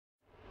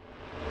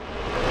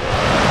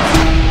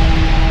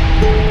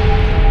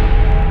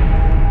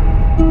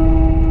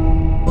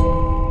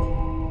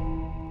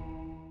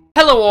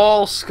Hello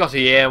all,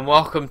 Scotty here, and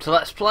welcome to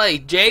Let's Play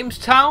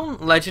Jamestown,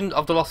 Legend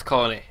of the Lost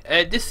Colony.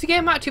 This is a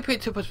game I actually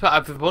picked up as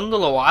part of a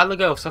bundle a while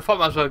ago, so I thought I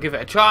might as well give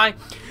it a try,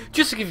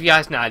 just to give you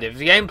guys an idea of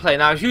the gameplay.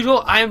 Now, as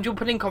usual, I am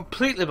jumping in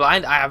completely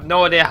blind. I have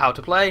no idea how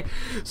to play,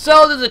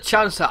 so there's a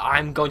chance that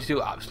I'm going to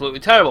do absolutely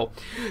terrible.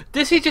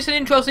 This is just an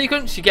intro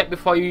sequence you get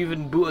before you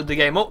even booted the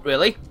game up,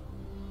 really.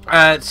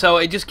 So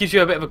it just gives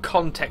you a bit of a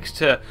context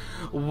to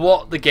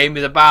what the game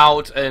is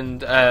about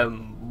and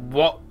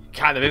what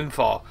kind of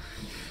info.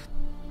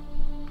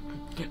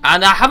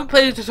 And I haven't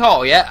played it at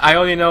all yet. I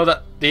only know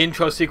that the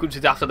intro sequence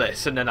is after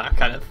this, and then I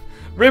kind of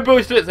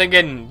reboosted it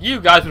thinking,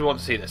 you guys would want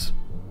to see this.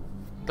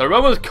 The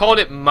Romans called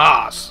it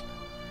Mars.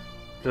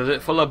 Was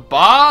it full of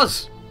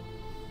bars?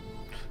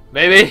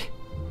 Maybe.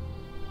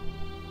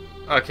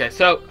 Okay,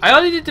 so I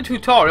only did the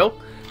tutorial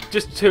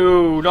just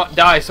to not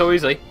die so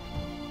easily.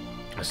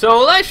 So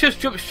let's just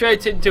jump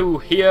straight into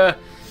here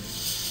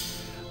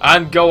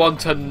and go on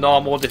to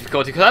normal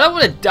difficulty, because I don't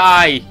want to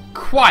die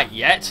quite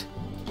yet.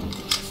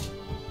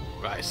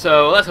 Right,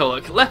 so let's have a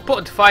look. Left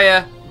button to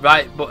fire,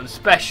 right button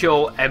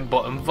special, M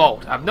button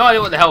vault. I have no idea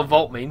what the hell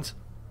vault means.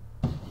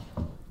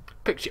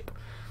 Pick ship.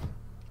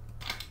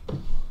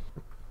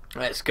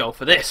 Let's go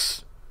for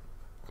this.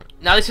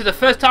 Now this is the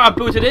first time I've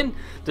booted in.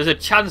 There's a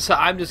chance that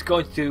I'm just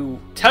going to do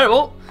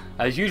terrible,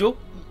 as usual.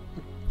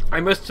 I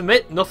must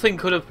admit, nothing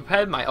could have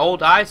prepared my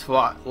old eyes for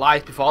what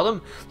lies before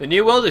them. The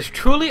new world is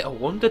truly a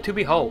wonder to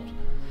behold.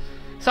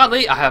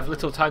 Sadly, I have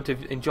little time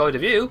to enjoy the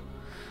view,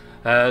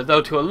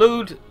 though to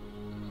elude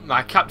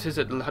my captors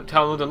at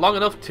London long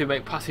enough to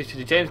make passage to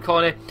the James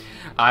Colony,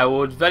 I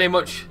would very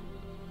much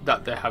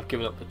that they have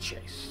given up the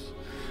chase.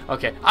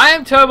 Okay, I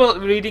am terrible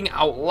at reading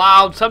out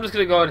loud, so I'm just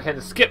going to go ahead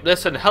and skip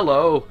this. And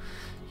hello,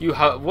 you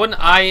have one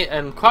eye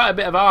and quite a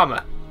bit of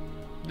armour.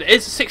 It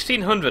is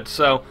 1600,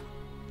 so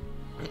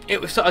it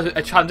was sort of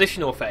a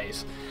transitional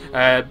phase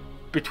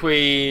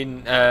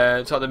between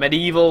sort of the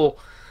medieval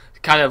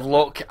kind of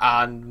look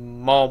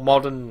and more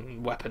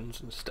modern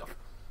weapons and stuff.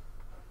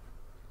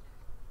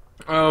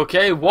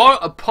 Okay, war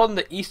upon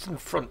the Eastern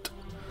Front.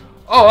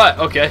 Oh, right,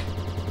 okay.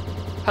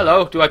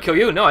 Hello, do I kill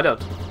you? No, I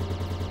don't.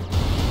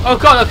 Oh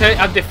god, okay,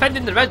 I'm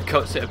defending the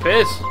Redcoats, it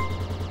appears.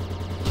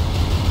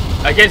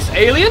 Against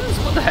aliens?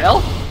 What the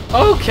hell?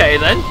 Okay,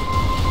 then.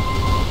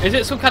 Is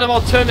it some kind of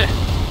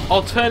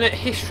alternate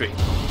history?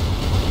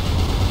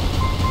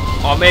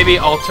 Or maybe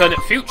alternate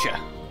future?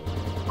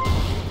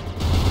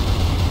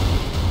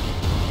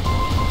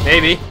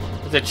 Maybe.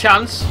 There's a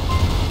chance.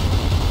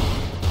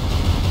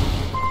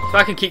 If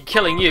I can keep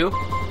killing you.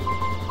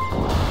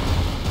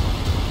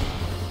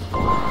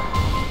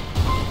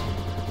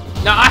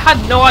 Now, I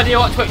had no idea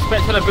what to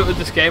expect when I booted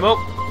this game up.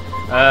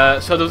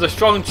 So there was a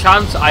strong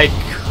chance I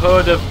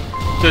could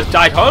have just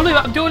died horribly,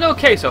 but I'm doing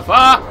okay so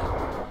far.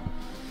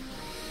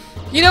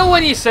 You know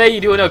when you say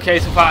you're doing okay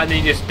so far and then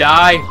you just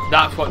die?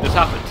 That's what just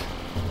happened.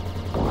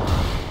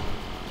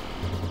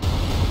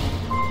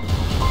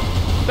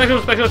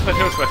 Special, special,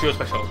 special, special,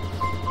 special.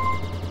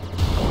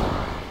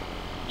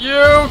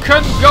 You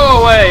can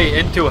go away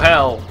into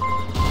hell.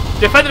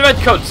 Defend the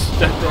Redcoats.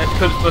 The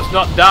Redcoats must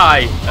not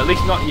die. At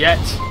least not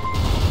yet.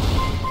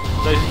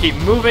 So just keep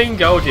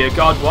moving. Oh dear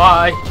God,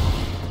 why?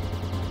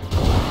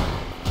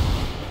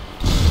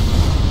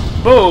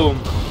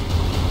 Boom.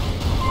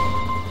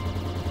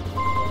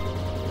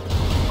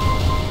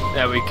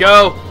 There we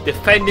go.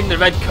 Defending the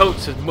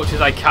Redcoats as much as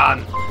I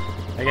can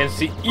against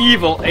the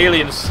evil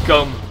alien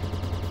scum.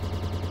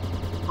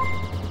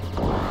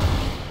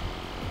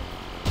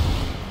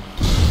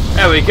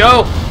 There we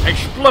go!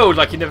 Explode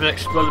like you never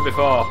exploded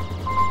before.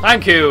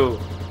 Thank you!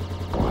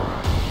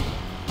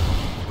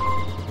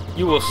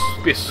 You will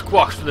be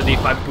squashed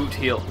underneath my boot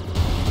heel.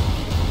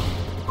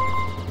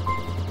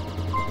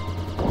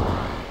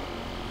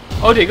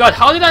 Oh dear God,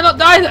 how did I not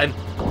die then?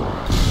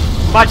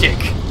 Magic!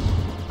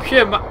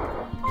 Pure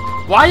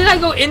Why did I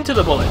go into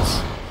the bullets?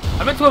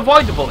 I meant to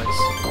avoid the bullets.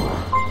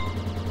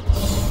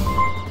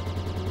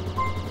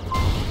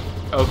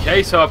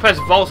 Okay, so I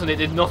pressed vault and it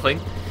did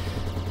nothing.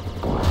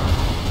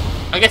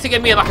 I guess it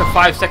gave me like a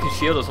 5-second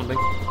shield or something.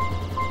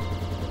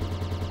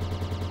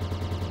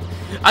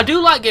 I do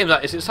like games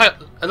like this. It's like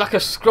a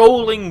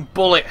scrolling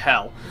bullet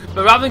hell,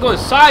 but rather than going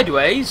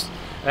sideways,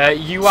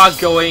 you are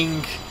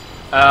going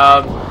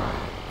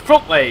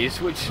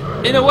frontways, which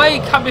in a way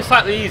can be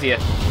slightly easier.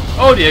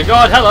 Oh dear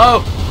God!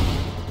 Hello.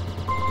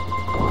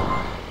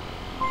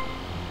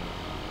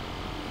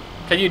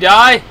 Can you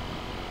die?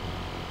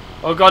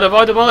 Oh God!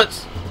 Avoid the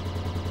bullets.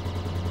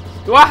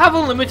 Do I have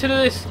unlimited of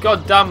this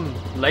goddamn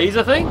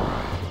laser thing?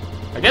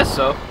 I guess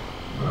so.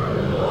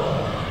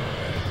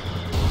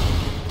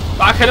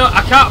 But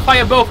I can't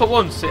fire both at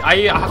once. I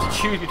have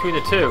to choose between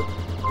the two.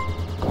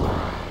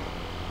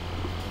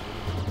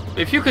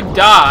 If you could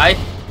die,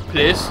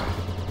 please.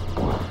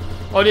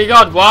 Oh dear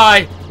God,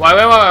 why?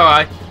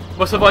 Why?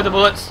 Must avoid the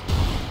bullets.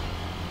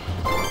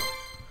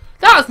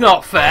 That's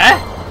not fair.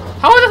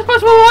 How was I supposed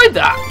to avoid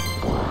that?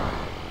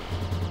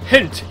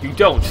 Hint, you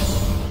don't.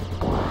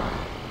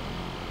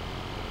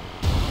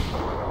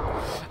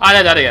 And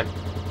I died again.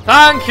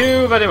 Thank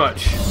you very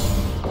much.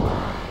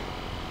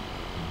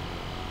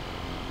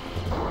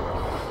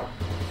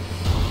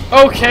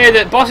 Okay,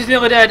 the boss is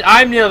nearly dead.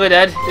 I'm nearly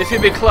dead. This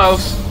will be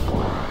close.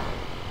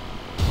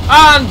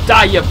 And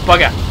die, you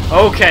bugger.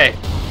 Okay.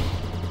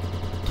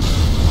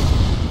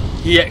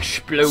 He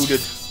exploded.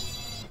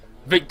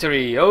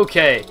 Victory.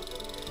 Okay.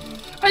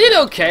 I did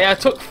okay. I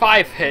took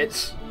 5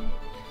 hits.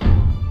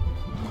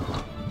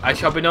 I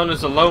shall be known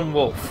as the Lone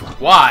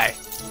Wolf. Why?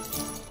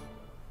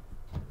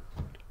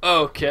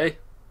 Okay.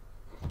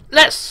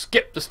 Let's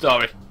skip the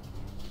story.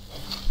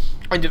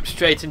 And jump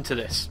straight into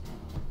this.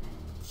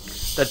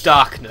 The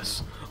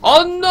darkness.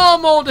 On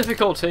normal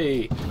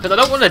difficulty. Because I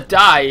don't want to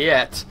die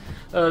yet.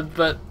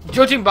 But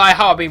judging by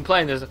how I've been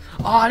playing this...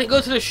 Oh, I didn't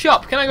go to the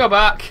shop. Can I go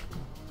back?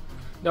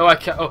 No, I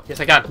can't. Oh, yes,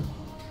 I can.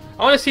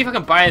 I want to see if I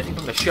can buy anything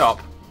from the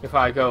shop. If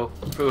I go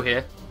through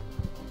here.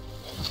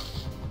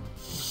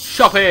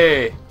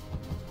 Shoppy!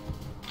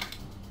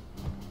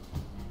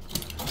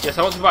 Yes,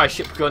 I want to buy a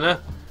ship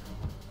gunner.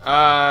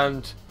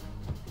 And...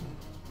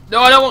 No,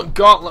 I don't want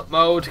gauntlet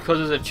mode because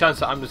there's a chance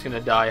that I'm just going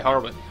to die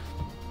horribly.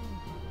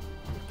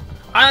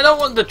 And I don't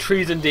want the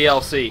treason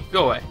DLC.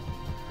 Go away.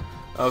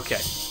 Okay.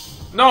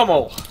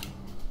 Normal.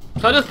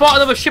 So I just bought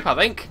another ship, I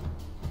think.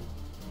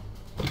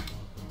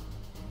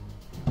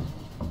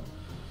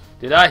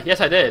 Did I? Yes,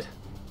 I did.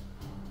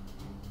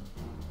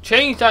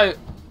 Change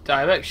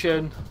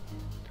direction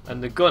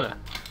and the gunner.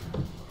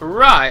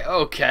 Right,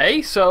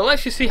 okay. So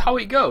let's just see how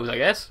it goes, I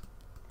guess.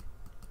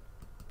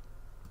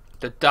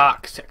 The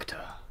dark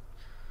sector.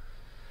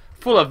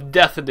 Full of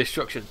death and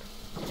destruction.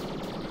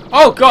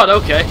 Oh god,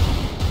 okay.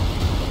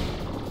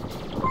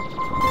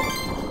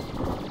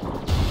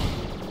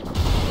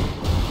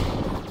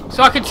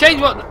 So I can change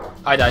what...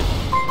 I died.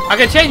 I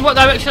can change what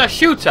direction I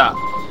shoot at.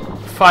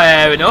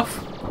 Fair enough.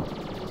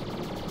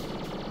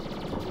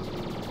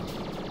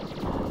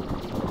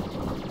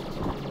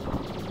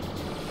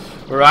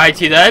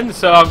 Righty then,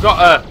 so I've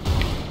got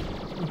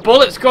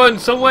bullets going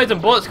some ways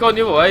and bullets going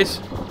the other ways.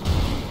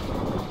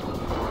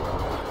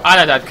 And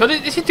I died, because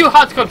this is too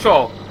hard to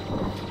control.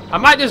 I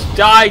might just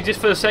die just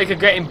for the sake of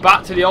getting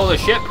back to the older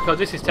ship, because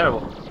this is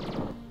terrible.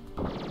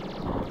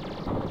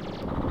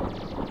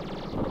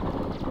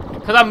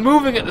 Because I'm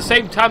moving at the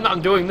same time that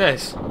I'm doing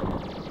this.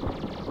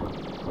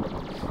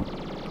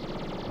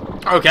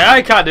 Okay,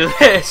 I can't do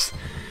this.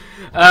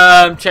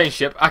 Change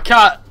ship. I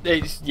can't,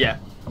 yeah.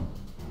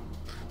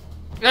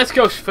 Let's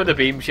go for the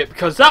beam ship,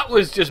 because that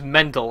was just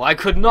mental. I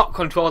could not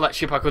control that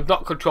ship. I could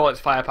not control its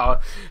firepower.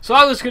 So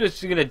I was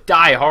gonna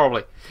die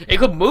horribly. It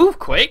could move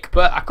quick,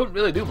 but I couldn't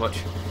really do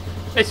much.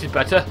 This is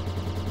better.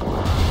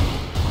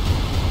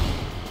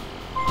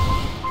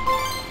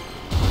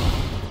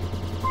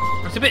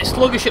 It's a bit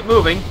sluggish at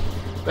moving,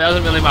 but it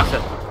doesn't really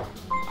matter.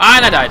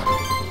 And I died.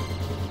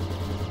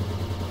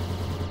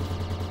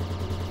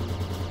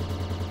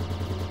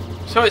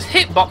 So its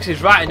hitbox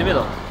is right in the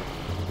middle.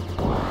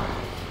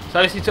 So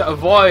I just need to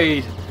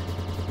avoid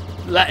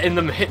letting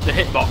them hit the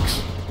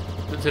hitbox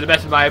to the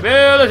best of my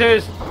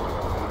abilities.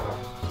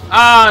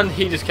 And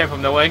he just came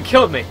from nowhere and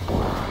killed me.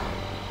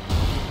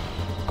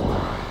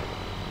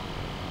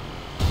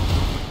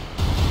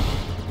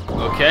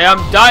 Okay,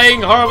 I'm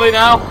dying horribly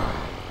now.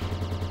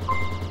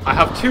 I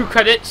have 2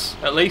 credits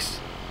at least.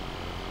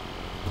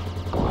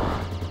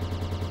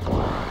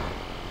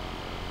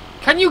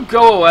 Can you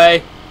go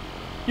away?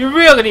 You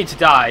really need to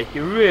die.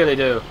 You really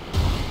do.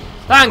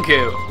 Thank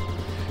you.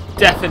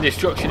 Death and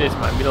destruction is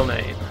my middle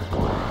name.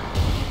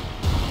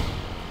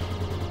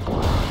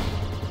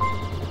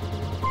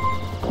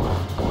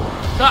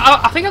 So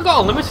I think I got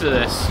unlimited of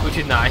this, which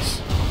is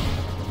nice.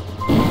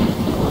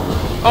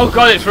 Oh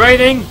god, it's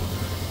raining.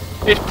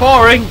 It's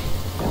pouring.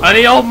 And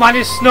the old man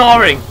is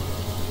snoring.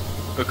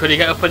 But could he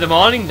get up in the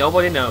morning?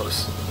 Nobody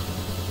knows.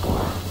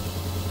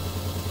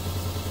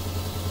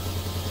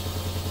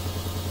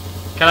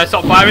 Can I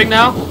stop firing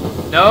now?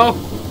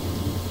 No?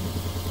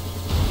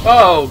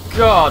 Oh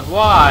god,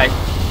 why?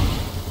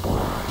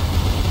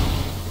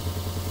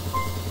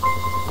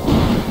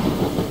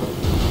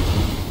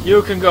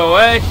 You can go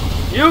away.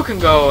 You can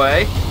go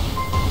away.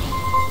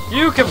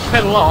 You can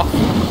pedal off.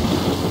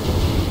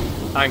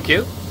 Thank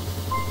you.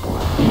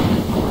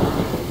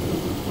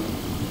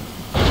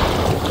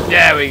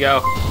 There we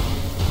go.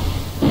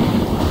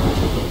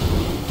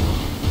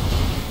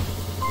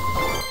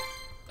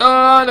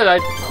 Oh, no,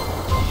 died.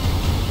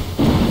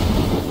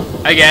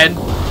 Again.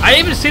 I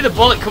didn't even see the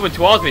bullet coming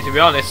towards me, to be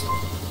honest.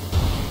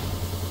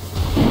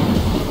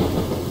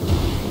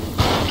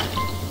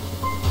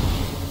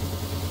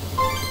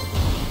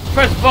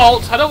 Press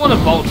vault. I don't want to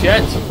vault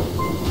yet.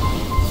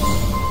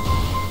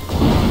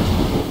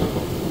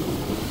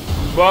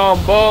 Boom,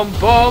 boom,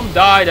 boom.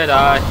 Die, die,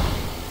 die.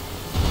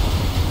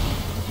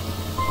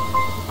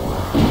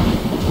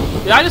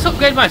 Did I just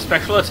upgrade my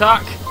special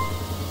attack?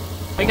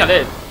 I think I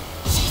did.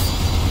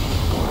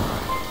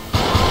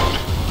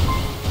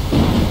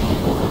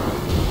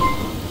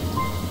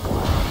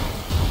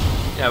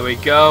 There we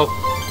go.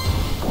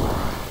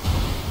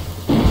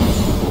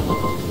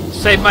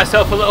 Save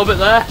myself a little bit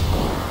there.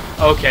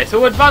 Okay,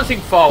 so we're advancing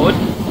forward.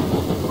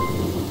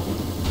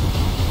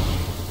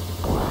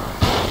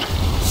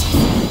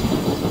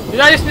 Did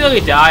I just nearly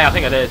die? I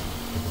think I did.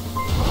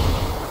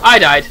 I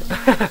died.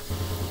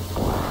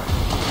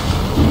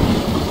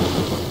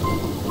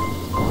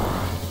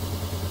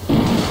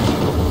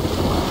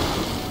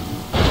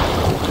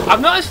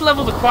 I've noticed the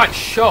levels are quite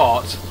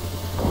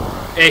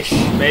short-ish,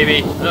 maybe.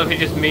 I don't know if it's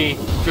just me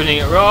judging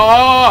it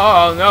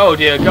wrong. Oh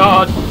dear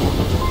God.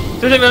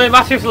 Doesn't really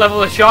matter if the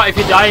levels are short if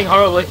you're dying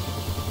horribly.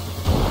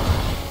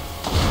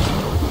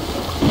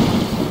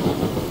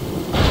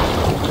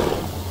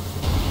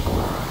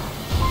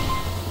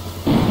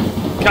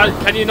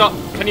 Can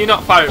you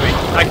not fire at me?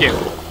 Thank you.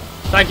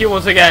 Thank you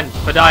once again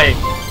for dying.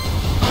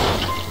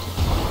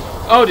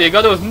 Oh dear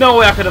God, there was no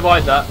way I could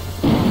avoid that.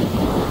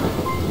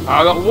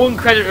 I've got 1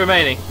 credit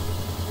remaining.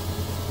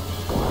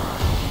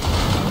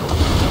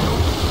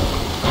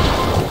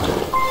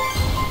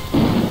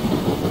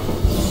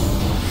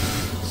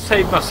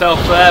 Saved myself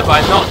there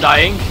by not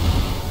dying.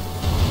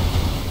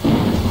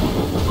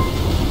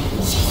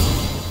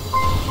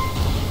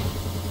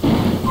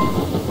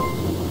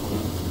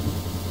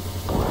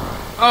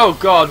 Oh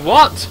God,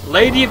 what?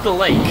 Lady of the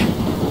Lake.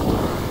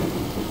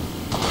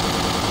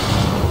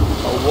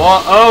 Oh,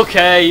 what?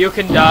 Okay, you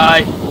can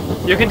die.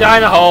 You can die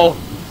in a hole.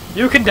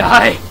 You can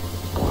die.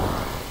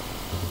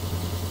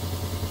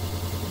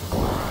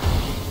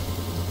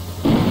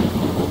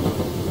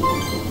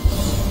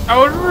 I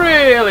would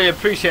really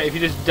appreciate if you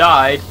just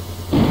died.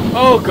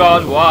 Oh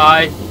God,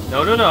 why?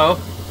 No, no, no.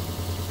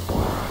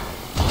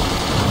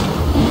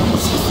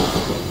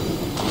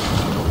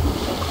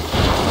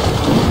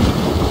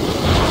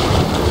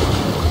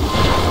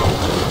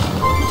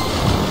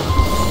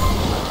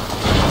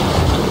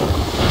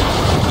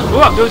 Ooh,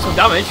 I'm doing some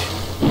damage.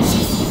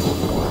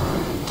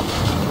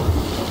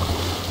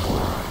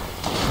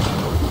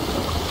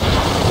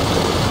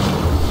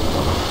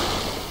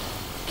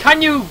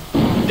 Can you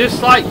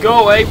just like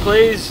go away,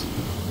 please?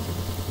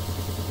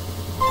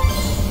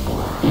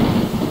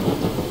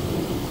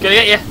 Gonna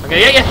get you. I'm gonna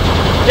get you.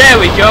 There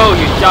we go.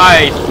 You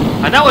died,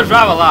 and that was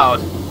rather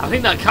loud. I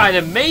think that kind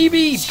of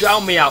maybe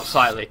drowned me out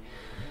slightly.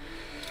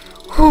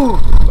 Whew.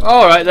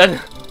 All right then.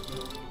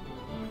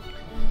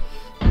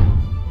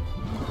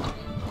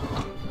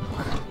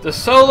 The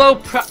Solo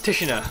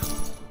Practitioner.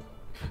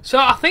 So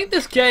I think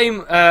this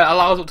game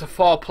allows up to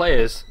 4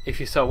 players if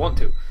you so want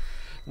to.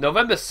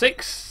 November 6,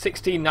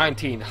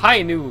 1619.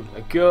 High noon. A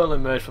girl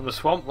emerged from the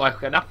swamp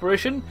like an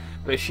apparition,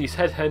 but she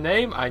said her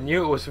name. I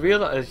knew it was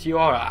real as you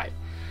or I.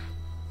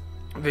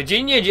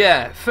 Virginia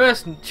Jare.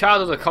 First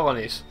child of the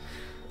colonies.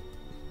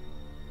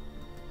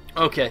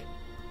 Okay.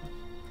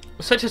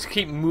 So just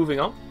keep moving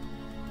on.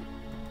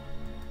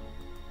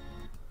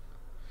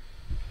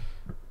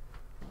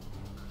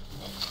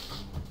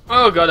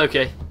 Oh God,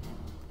 okay.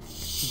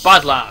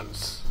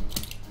 Badlands.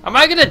 Am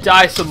I gonna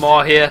die some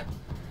more here?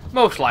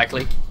 Most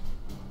likely.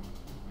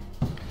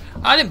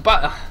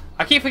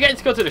 I keep forgetting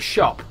to go to the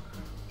shop.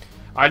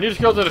 I need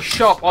to go to the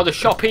shop, or the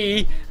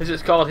shoppy, as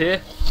it's called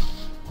here.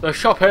 The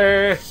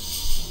shoppy.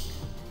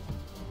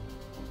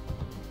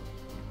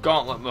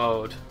 Gauntlet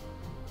mode.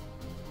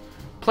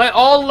 Play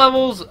all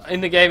levels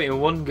in the game in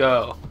one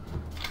go.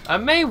 I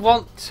may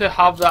want to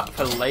have that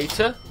for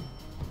later.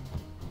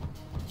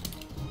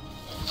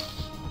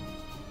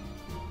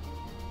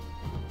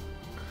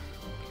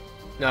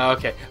 No,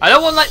 okay. I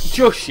don't want that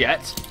just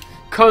yet,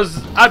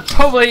 because I'd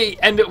probably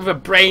end up with a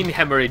brain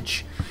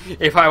hemorrhage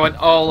if I went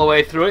all the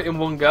way through it in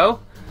one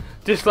go.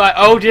 Just like,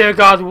 oh dear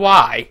God,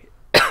 why?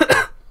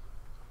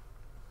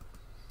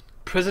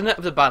 Prisoner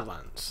of the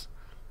Badlands.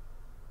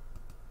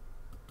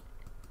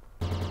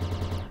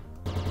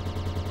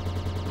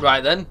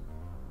 Right then.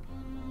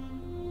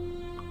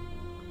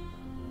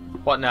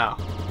 What now?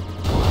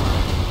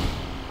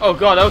 Oh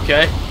God,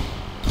 okay.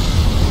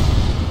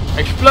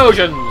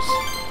 Explosions!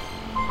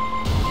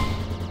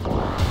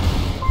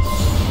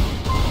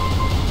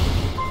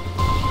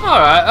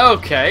 Alright,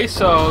 okay,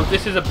 so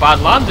this is a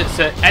Badlands, it's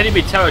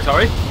enemy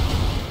territory.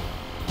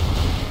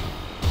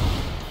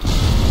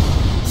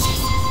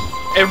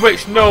 In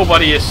which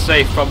nobody is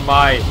safe from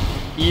my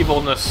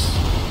evilness.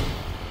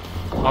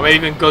 Or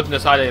even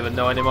goodness, I don't even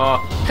know anymore.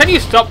 Can you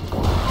stop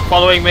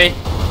following me?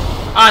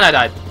 And I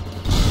died.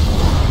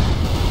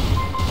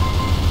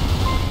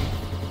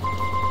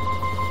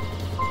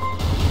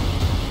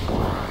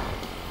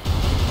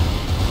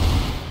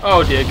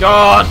 Oh dear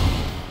God!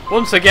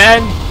 Once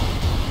again!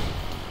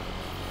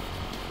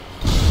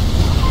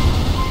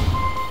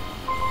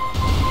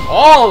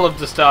 All of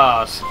the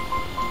stars!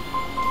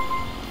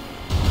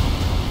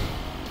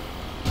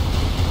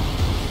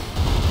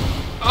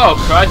 Oh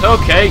Christ,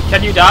 okay,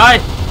 can you die?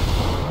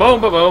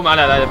 Boom, boom, boom, and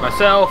I died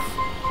myself.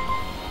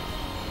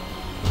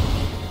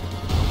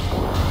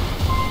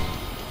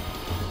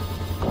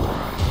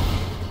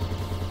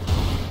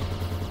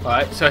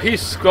 Alright, so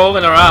he's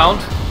scrolling around.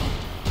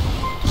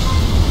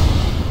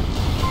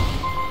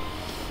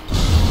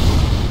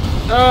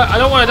 I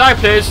don't want to die,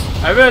 please.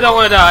 I really don't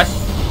want to die.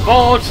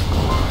 Bored.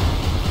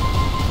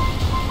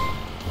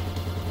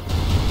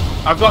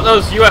 I've got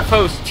those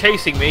UFOs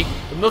chasing me.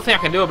 There's nothing I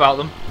can do about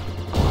them.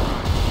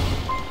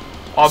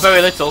 Or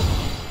very little.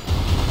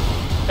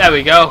 There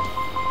we go.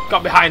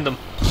 Got behind them.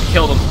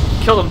 Kill them.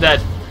 Kill them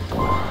dead.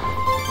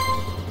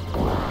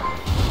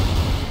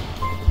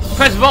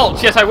 Press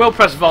Vault. Yes, I will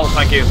press Vault.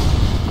 Thank you.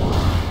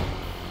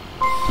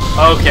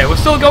 Okay, we're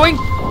still going.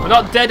 We're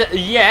not dead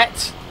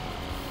yet.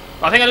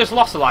 I think I just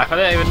lost a life. I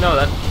didn't even know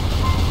that.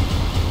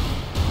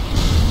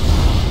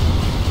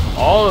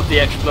 All of the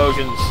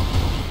explosions.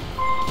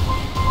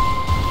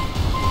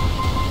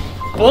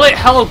 Bullet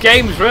Hell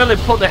Games really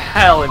put the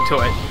hell into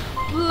it.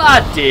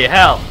 Bloody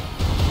hell.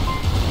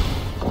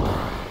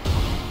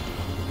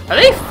 Are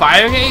they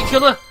firing at each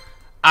other?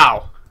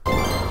 Ow.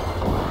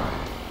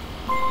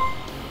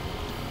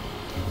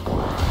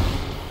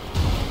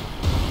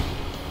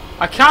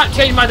 I can't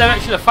change my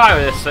direction of fire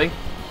with this thing.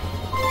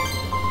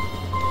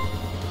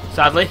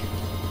 Sadly.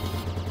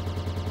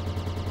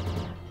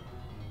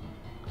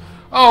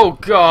 Oh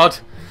god.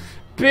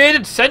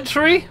 Bearded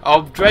Sentry?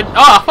 Oh, Dread. Oh,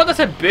 I thought that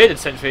said Bearded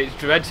Sentry. It's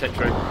Dread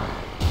Sentry.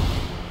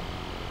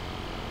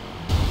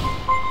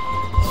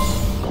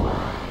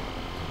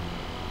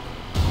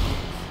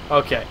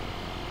 Okay.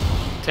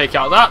 Take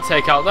out that,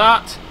 take out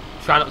that.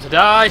 Try not to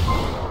die.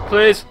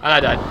 Please. And I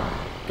died.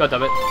 God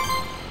damn it.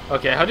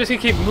 Okay, I'm just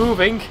gonna keep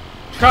moving.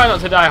 Try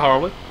not to die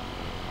horribly.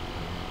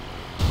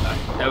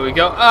 Right, there we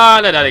go.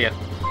 And I died again.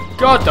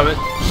 God damn it.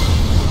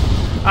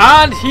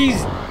 And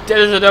he's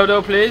dead as a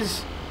dodo,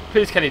 please.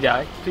 Please can he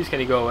die? Please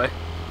can he go away?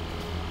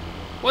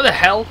 What the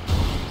hell?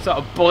 Sort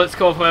of bullets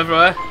coming from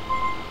everywhere.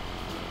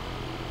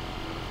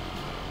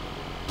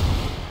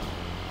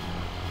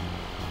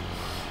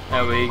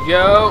 There we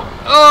go.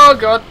 Oh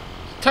god.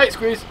 Tight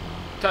squeeze.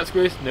 Tight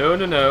squeeze. No,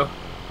 no, no.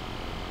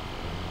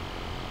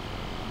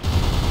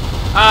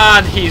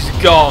 And he's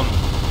gone.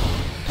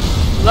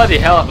 Bloody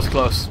hell, that was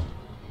close.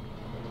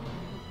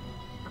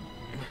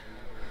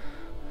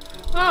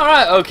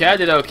 Alright, okay, I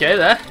did okay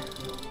there.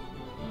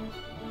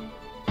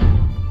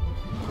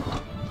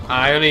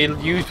 I only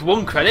used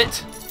 1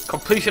 credit.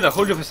 Completion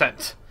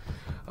 100%.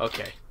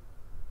 Okay.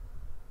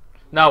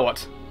 Now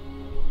what?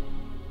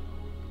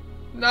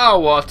 Now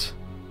what?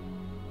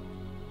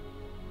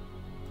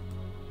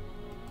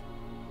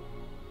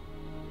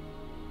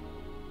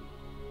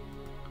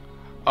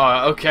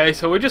 Oh, okay,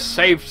 so we just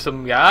saved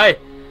some guy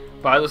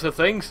by the looks of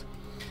things.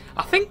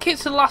 I think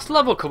it's the last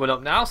level coming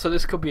up now, so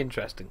this could be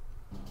interesting.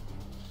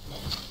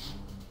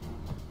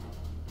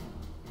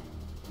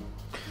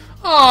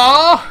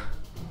 Aww!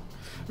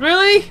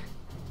 Really?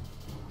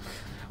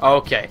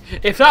 Okay,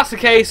 if that's the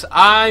case,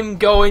 I'm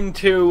going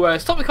to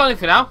stop recording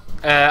for now.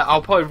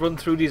 I'll probably run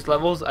through these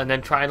levels and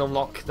then try and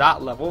unlock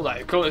that level.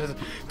 Like,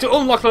 to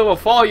unlock level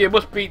 4, you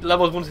must beat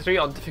levels 1 to 3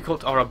 on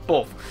difficult or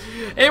above.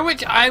 In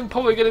which I'm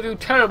probably going to do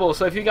terrible,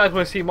 so if you guys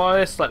want to see more of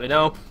this, let me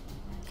know.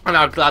 And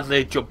I'll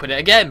gladly jump in it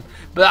again.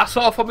 But that's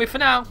all from me for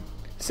now.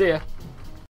 See ya.